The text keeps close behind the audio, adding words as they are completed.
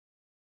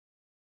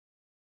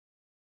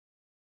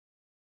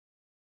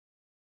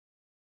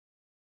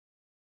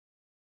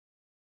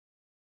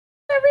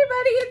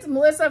Everybody, it's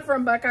Melissa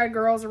from Buckeye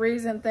Girls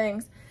Reason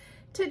Things.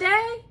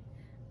 Today,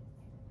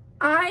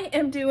 I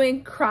am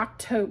doing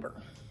Crocktober.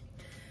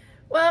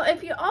 Well,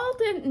 if you all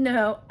didn't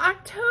know,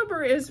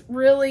 October is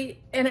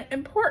really an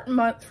important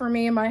month for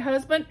me and my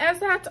husband, as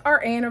that's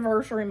our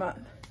anniversary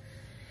month.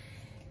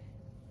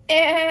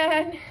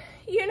 And,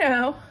 you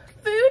know,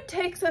 food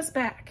takes us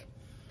back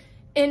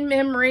in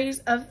memories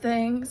of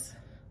things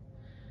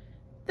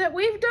that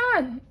we've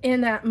done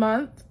in that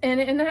month and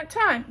in that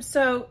time.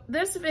 So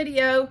this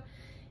video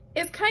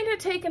is kind of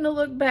taking a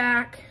look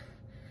back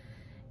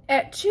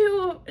at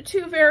two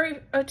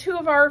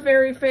of our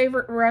very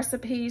favorite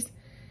recipes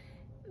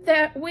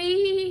that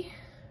we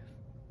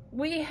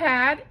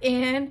had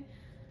in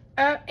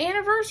an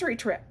anniversary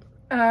trip.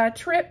 A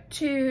trip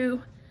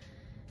to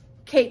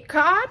Cape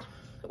Cod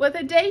with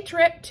a day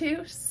trip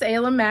to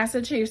Salem,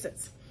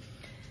 Massachusetts.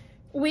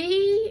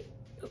 Which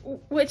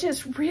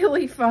is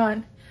really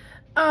fun.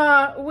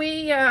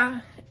 We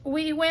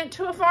went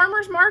to a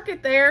farmer's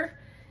market there,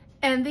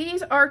 and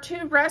these are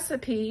two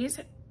recipes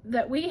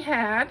that we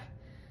had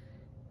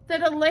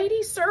that a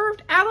lady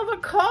served out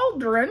of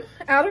cauldrons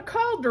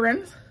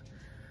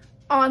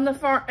on the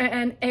farm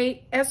and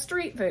ate as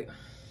street food.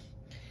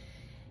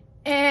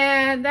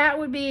 And that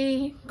would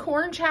be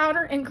corn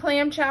chowder and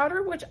clam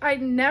chowder, which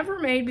I'd never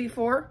made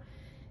before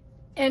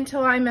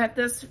until I met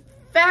this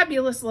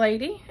fabulous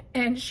lady.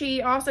 And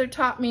she also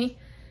taught me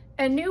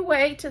a new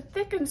way to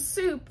thicken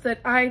soup that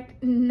I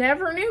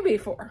never knew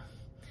before.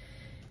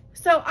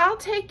 So I'll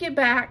take you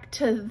back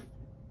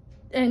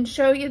and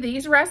show you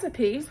these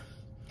recipes.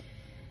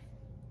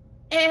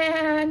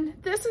 And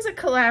this is a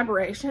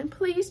collaboration.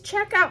 Please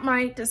check out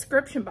my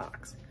description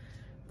box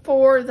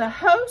for the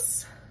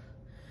hosts,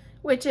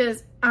 which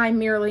is I'm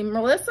Merely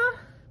Melissa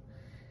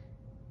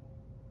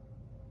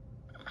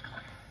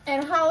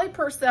and Holly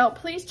Purcell.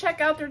 Please check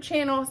out their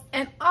channels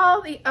and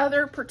all the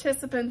other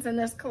participants in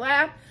this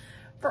collab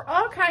for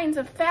all kinds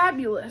of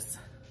fabulous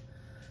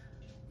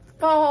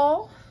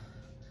fall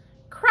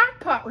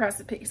crockpot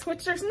recipes,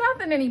 which there's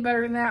nothing any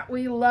better than that.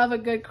 We love a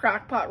good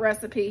crockpot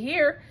recipe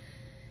here.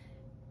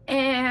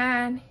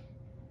 And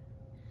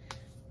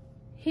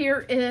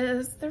here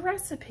is the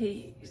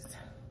recipes.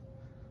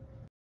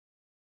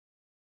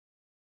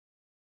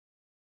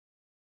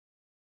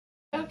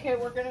 Okay,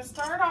 we're gonna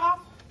start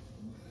off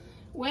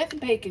with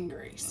bacon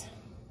grease.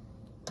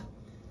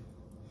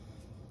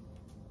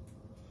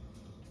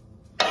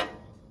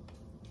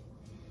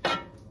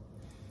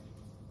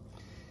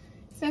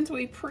 Since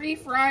we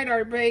pre-fried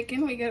our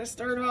bacon, we got to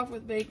start off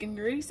with bacon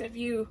grease. If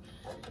you're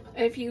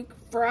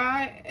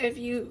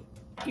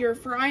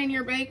frying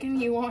your bacon,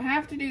 you won't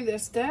have to do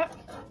this step.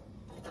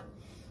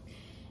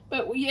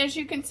 But as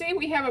you can see,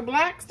 we have a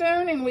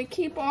Blackstone, and we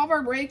keep all of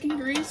our bacon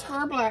grease for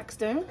our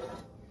Blackstone.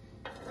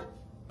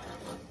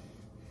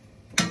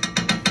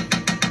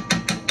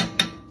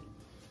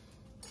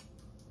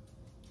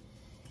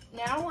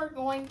 Now we're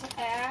going to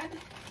add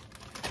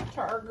to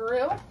our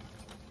grill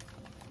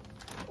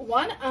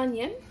 1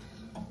 onion,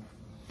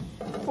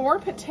 4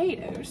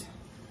 potatoes.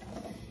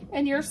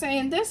 And you're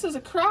saying, this is a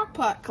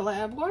crockpot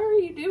collab. Why are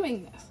you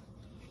doing this?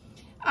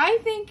 I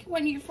think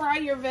when you fry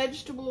your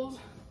vegetables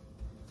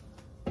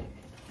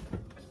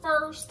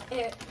first,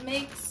 it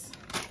makes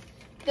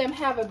them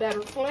have a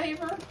better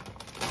flavor.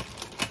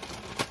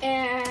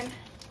 And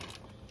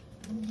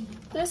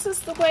this is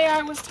the way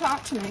I was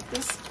taught to make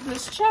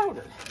this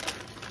chowder.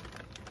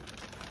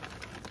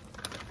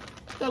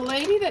 The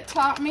lady that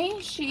taught me,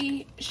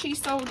 she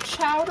sold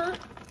chowder,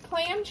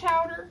 clam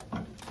chowder,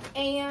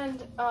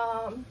 and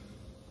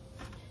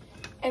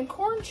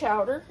corn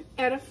chowder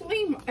at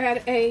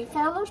a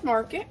farmer's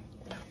market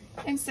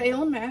in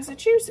Salem,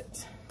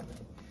 Massachusetts.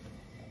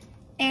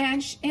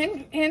 And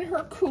in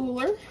her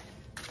cooler,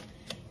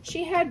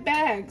 she had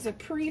bags of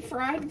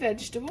pre-fried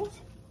vegetables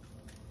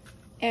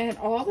and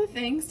all the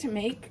things to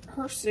make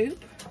her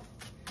soup.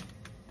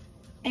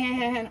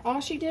 And all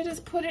she did is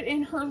put it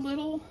in her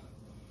little,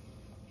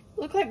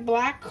 look like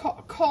black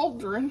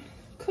cauldron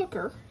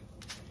cooker,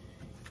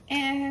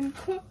 and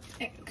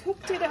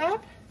cooked it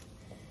up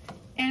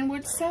and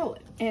would sell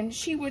it. And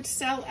she would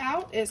sell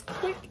out as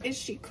quick as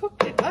she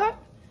cooked it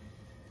up.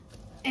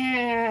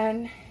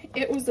 And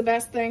it was the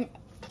best thing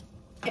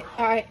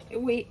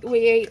we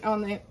ate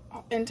on the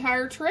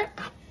entire trip.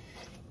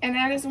 And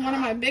that is one of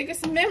my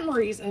biggest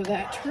memories of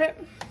that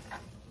trip,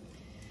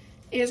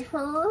 is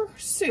her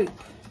soup.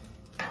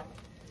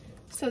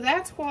 So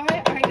that's why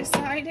I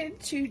decided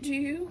to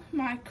do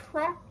my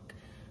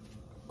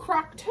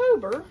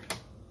Crocktober,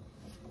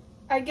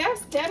 I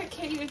guess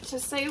dedicated to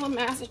Salem,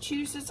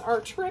 Massachusetts, our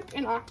trip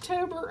in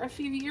October a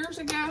few years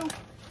ago,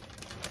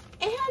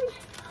 and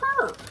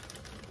her.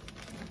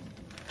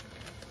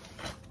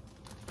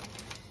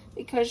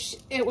 Because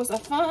it was a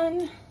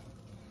fun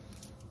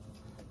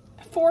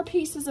 4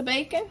 pieces of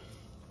bacon,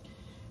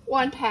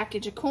 1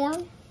 package of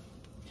corn,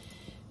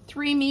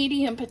 3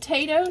 medium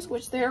potatoes,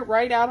 which they're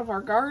right out of our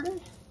garden.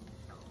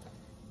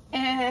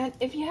 And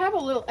if you have a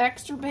little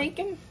extra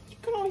bacon, you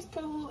can always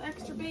put a little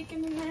extra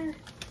bacon in there.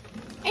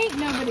 Ain't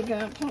nobody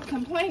gonna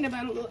complain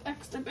about a little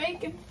extra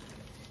bacon.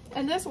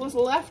 And this was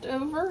left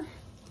over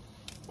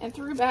and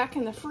threw back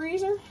in the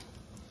freezer.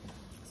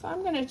 So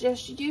I'm gonna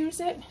just use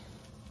it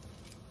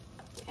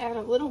to add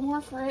a little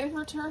more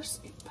flavor to our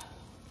soup.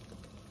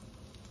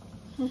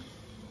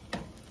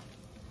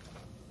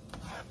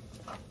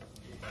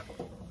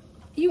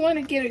 You want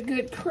to get a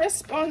good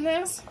crisp on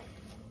this.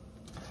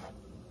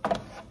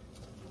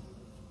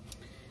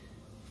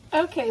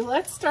 Okay,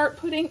 let's start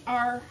putting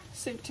our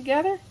soup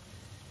together.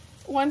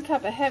 1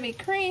 cup of heavy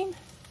cream.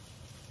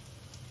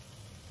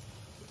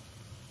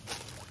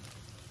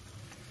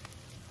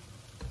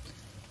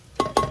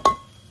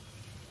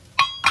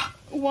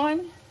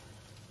 1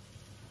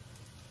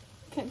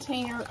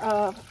 container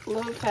of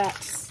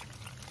low-fat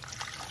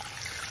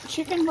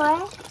chicken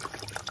broth.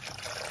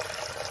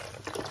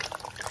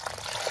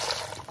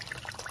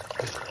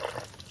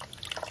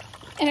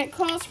 And it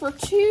calls for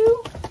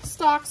 2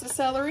 stalks of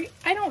celery.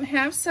 I don't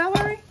have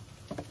celery,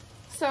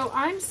 so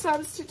I'm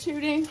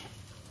substituting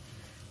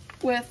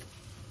with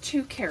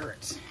 2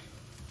 carrots.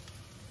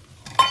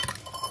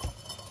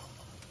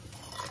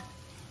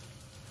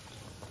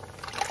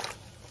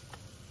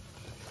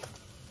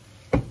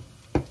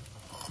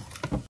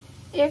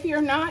 If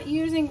you're not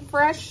using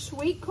fresh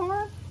sweet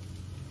corn,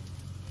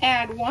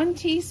 add 1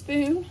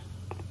 teaspoon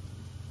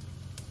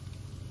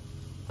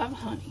of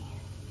honey,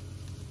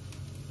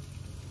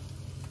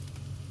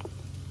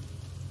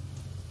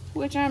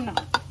 which I'm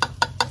not.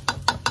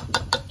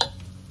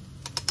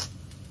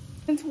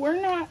 Since we're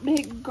not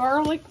big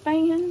garlic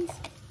fans,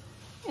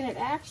 and it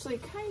actually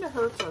kind of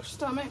hurts our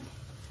stomach,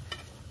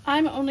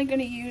 I'm only going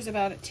to use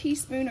about 1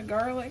 teaspoon of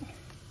garlic,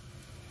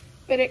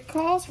 but it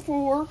calls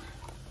for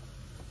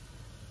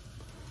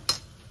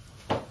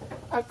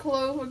a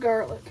clove of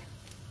garlic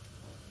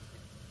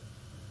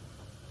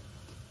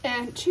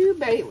and 2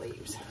 bay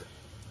leaves.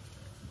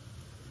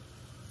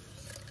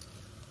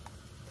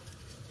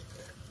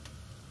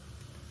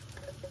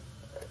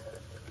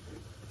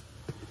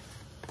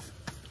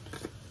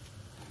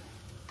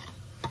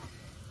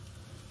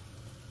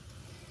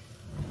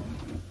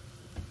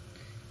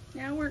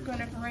 Now we're going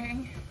to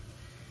bring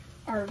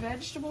our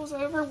vegetables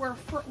over where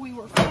we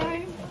were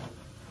frying.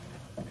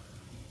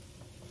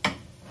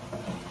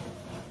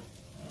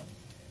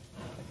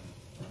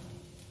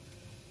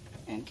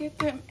 And get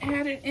them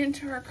added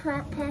into our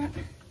crock pot.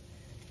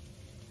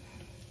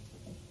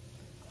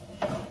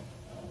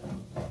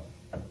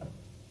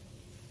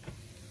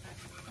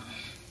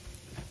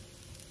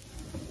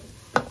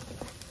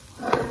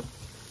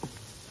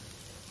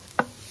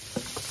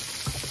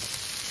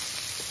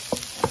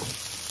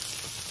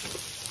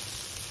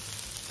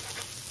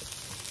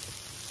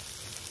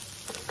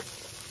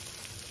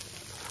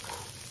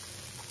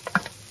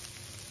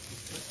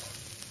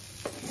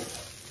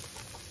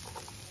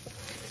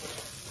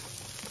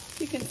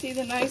 You can see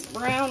the nice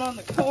brown on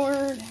the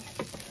corn.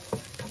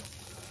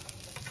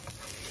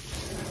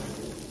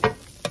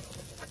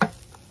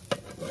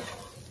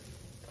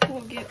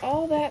 We'll get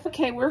all that.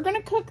 Okay, we're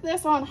gonna cook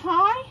this on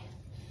high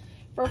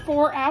for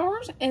 4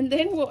 hours, and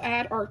then we'll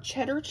add our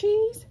cheddar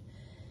cheese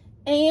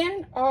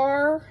and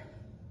our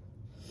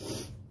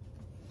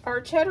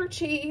cheddar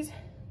cheese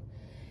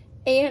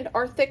and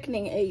our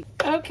thickening aid.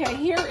 Okay,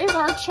 here is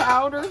our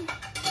chowder.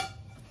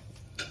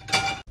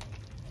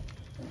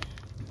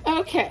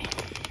 Okay.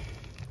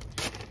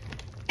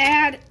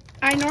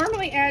 I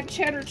normally add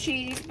cheddar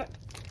cheese, but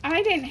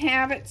I didn't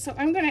have it, so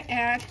I'm going to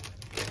add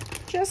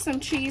just some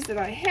cheese that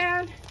I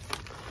had.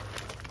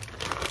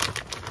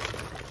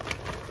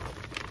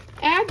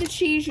 Add the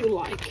cheese you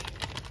like.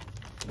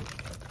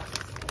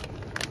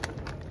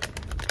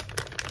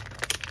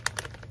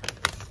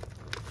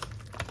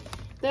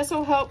 This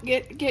will help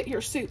get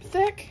your soup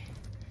thick.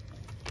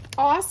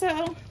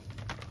 Also,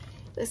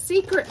 the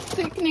secret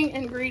thickening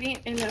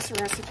ingredient in this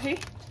recipe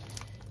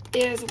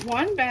is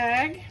 1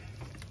 bag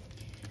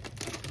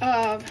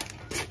of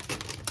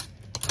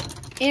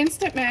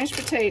instant mashed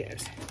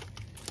potatoes.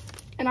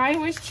 And I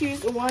always choose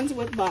the ones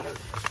with butter,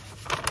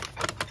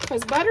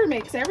 because butter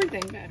makes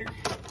everything better.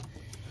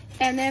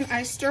 And then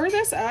I stir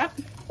this up,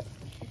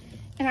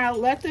 and I'll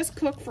let this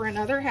cook for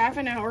another half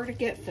an hour to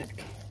get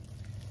thick.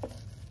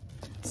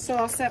 So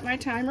I'll set my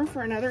timer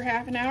for another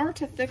half an hour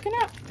to thicken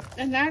up.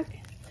 And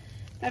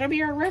that'll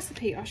be our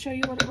recipe. I'll show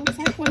you what it looks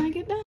like when I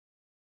get done.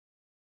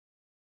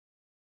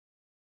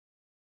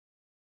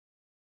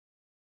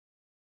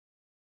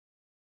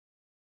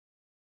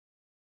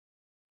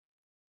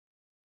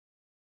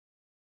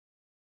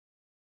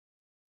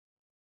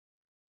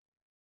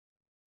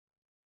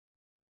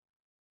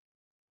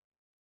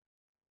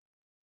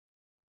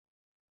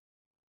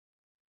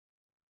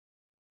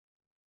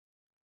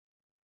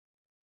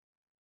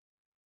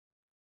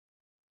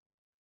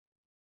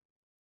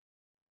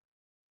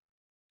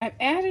 I've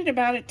added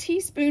about 1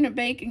 teaspoon of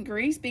bacon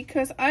grease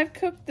because I've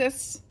cooked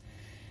this.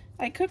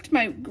 I cooked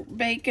my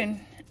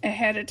bacon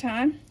ahead of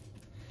time.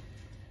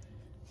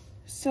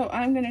 So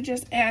I'm going to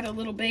just add a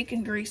little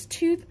bacon grease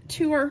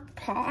to our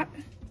pot.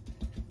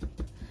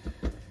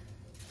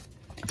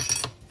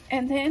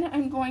 And then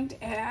I'm going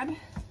to add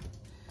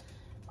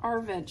our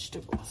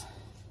vegetables,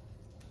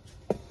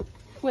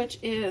 which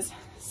is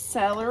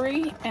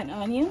celery and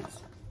onions.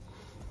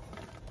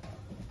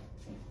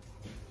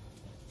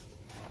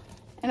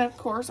 And of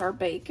course our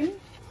bacon.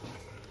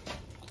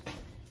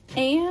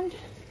 And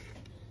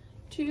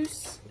two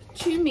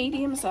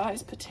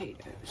medium-sized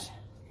potatoes.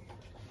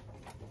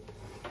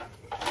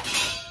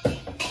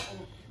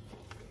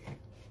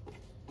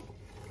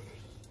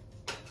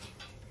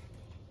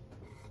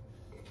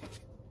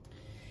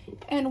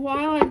 And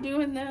while I'm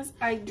doing this,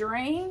 I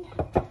drained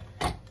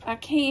a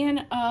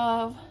can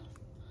of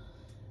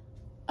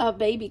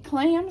baby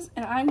clams,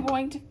 and I'm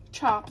going to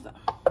chop them.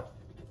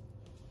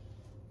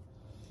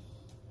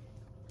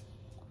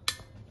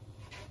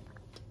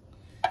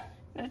 I'm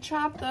going to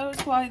chop those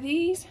while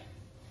these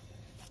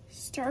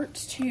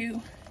starts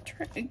to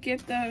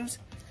get those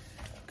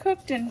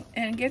cooked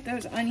and get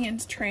those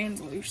onions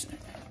translucent.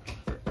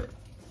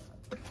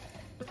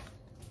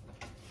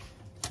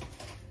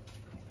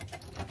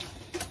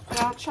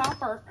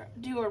 I'll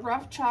do a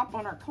rough chop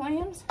on our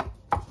clams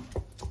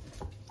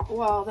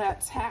while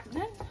that's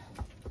happening.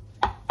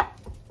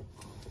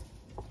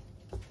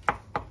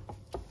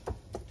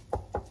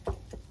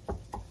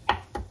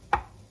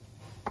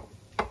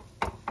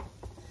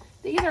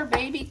 These are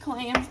baby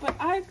clams, but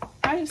I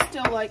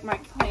still like my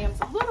clams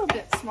a little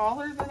bit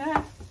smaller than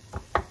that,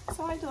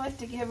 so I'd like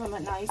to give them a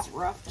nice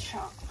rough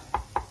chop.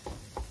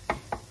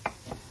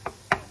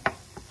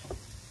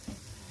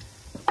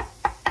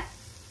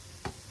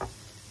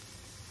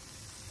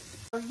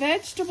 Our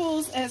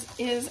vegetables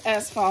is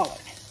as follows: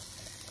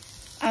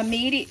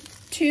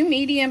 two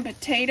medium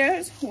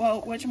potatoes,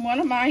 which one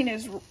of mine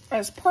is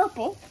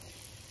purple.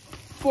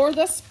 For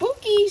the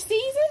spooky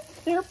season,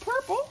 they're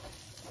purple.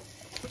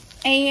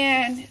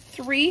 And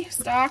 3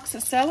 stalks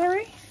of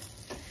celery,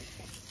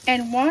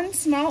 and 1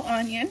 small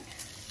onion,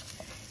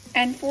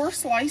 and 4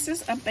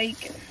 slices of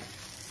bacon.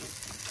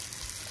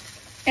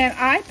 And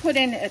I put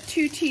in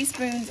 2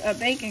 teaspoons of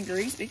bacon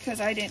grease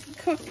because I didn't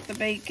cook the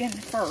bacon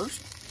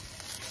first.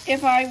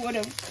 If I would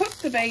have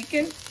cooked the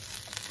bacon,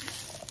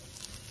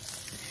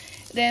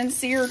 then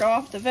seared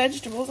off the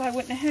vegetables, I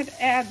wouldn't have had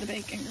to add the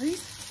bacon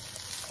grease.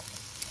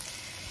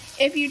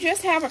 If you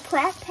just have a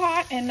crock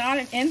pot and not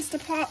an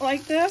Instapot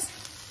like this,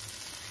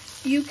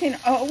 you can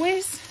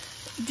always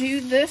do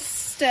this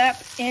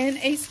step in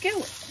a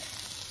skillet.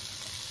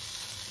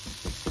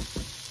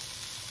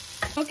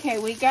 Okay,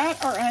 we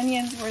got our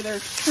onions where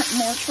they're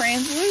more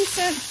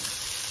translucent.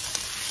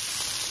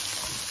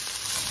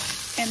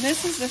 And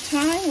this is the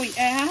time we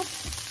add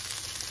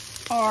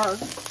our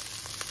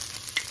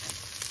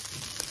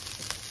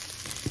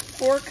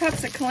 4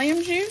 cups of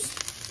clam juice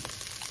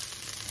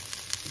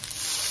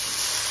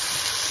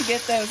to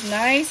get those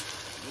nice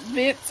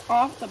bits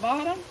off the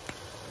bottom.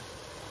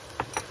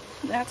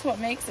 That's what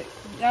makes it,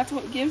 that's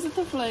what gives it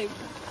the flavor.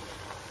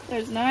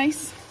 There's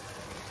nice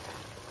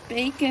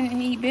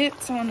bacon-y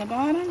bits on the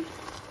bottom.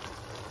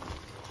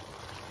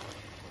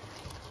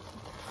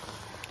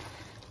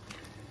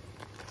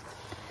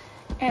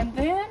 And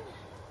then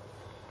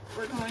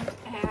we're going to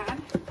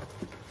add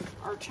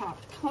our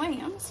chopped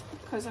clams,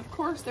 because of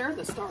course they're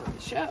the star of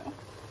the show.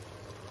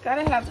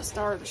 Gotta have the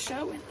star of the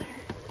show in there.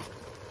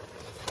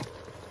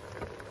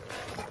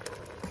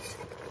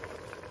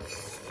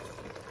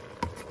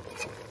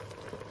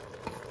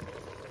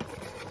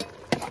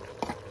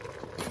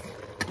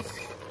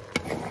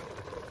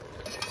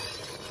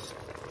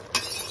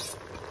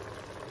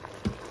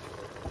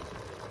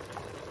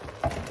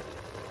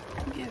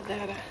 Give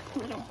that a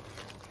little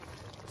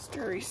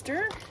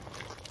stir.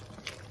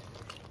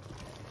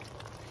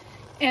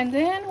 And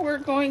then we're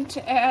going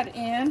to add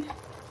in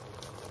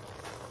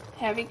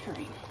heavy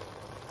cream.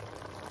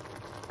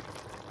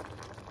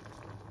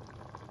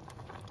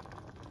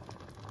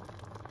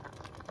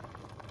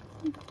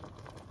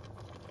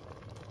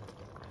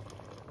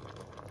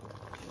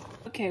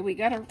 Okay, we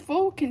got our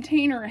full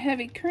container of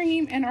heavy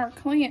cream and our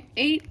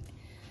 8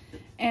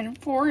 and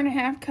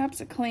 4.5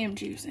 cups of clam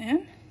juice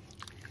in.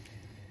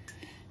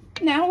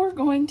 Now we're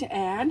going to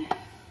add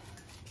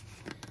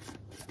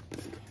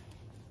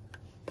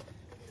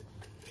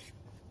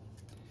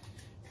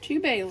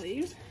two bay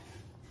leaves.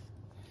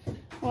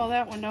 Well,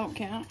 that one don't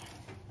count.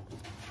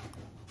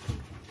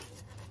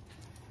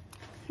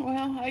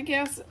 Well, I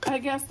guess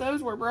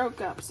those were broke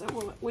up,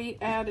 so we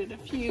added a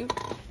few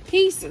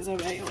pieces of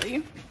bay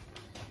leaf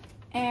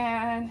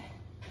and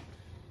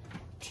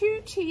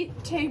 2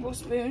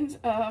 tablespoons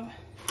of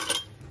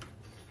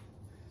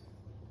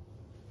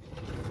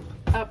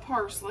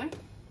parsley.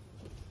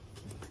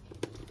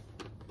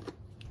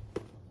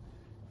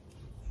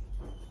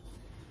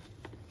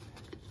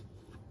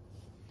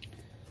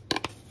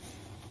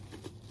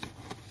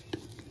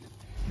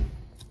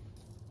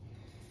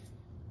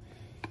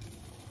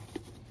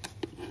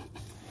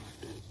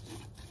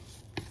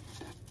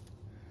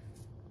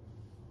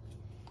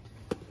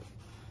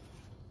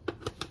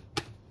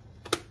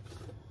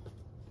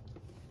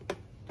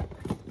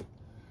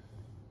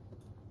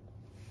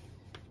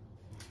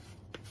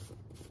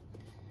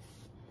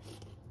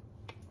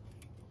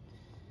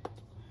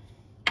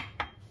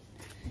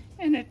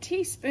 and a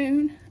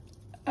teaspoon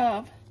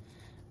of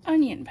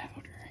onion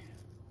powder.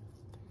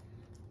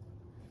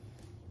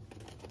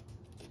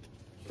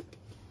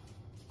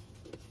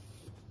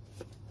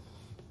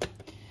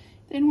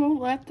 Then we'll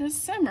let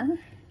this simmer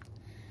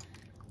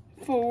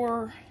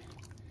for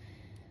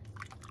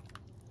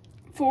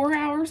 4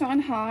 hours on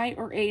high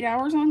or 8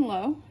 hours on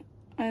low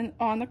and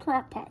on the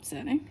Crockpot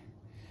setting.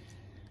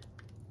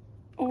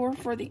 Or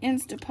for the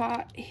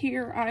Instapot,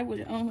 here I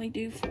would only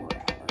do 4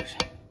 hours.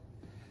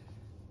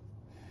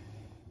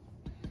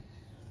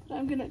 But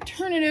I'm gonna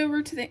turn it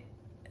over to the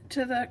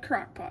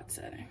Crockpot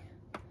setting.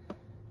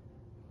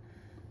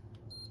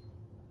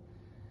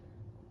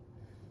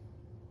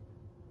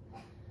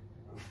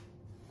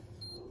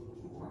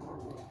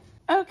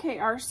 Okay,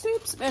 our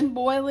soup's been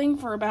boiling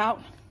for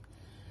about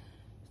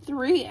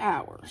 3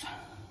 hours.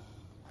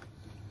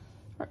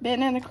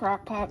 Been in the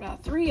Crockpot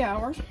about 3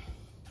 hours.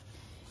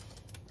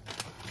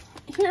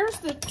 Here's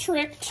the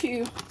trick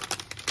to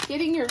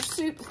getting your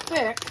soup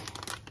thick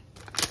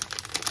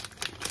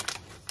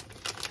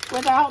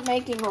without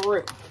making a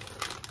roux.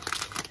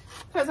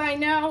 Because I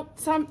know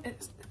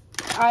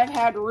I've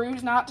had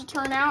roux not to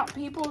turn out.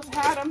 People have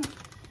had them.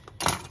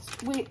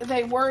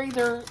 They worry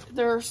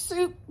their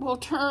soup will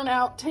turn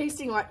out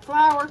tasting like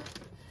flour.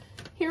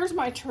 Here's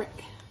my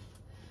trick.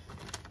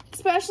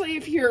 Especially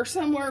if you're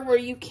somewhere where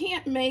you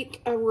can't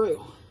make a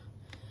roux.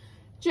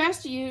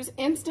 Just use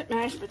instant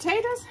mashed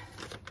potatoes.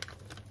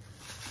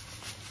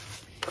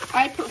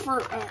 I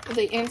prefer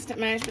the instant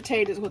mashed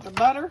potatoes with the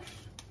butter.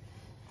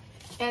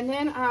 And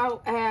then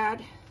I'll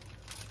add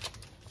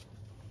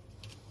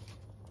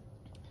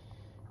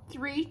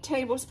 3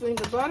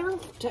 tablespoons of butter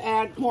to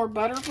add more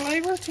butter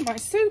flavor to my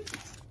soup.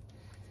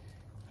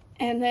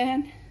 And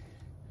then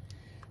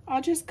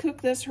I'll just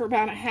cook this for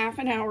about a half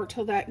an hour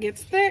till that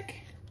gets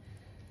thick.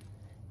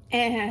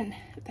 And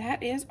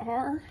that is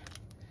our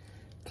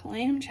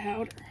clam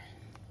chowder.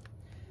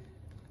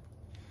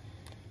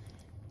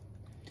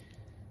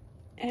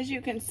 As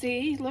you can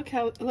see, look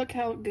how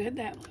good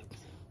that looks.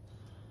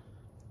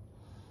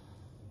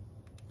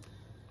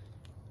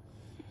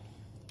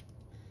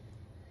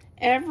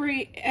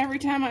 Every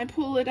time I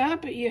pull it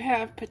up, you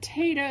have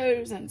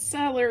potatoes and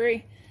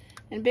celery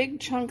and big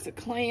chunks of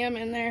clam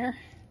in there.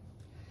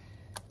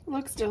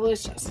 Looks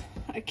delicious.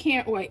 I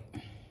can't wait.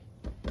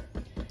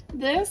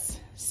 This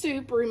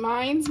soup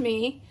reminds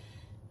me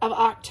of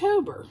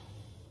October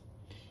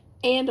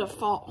and of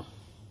fall.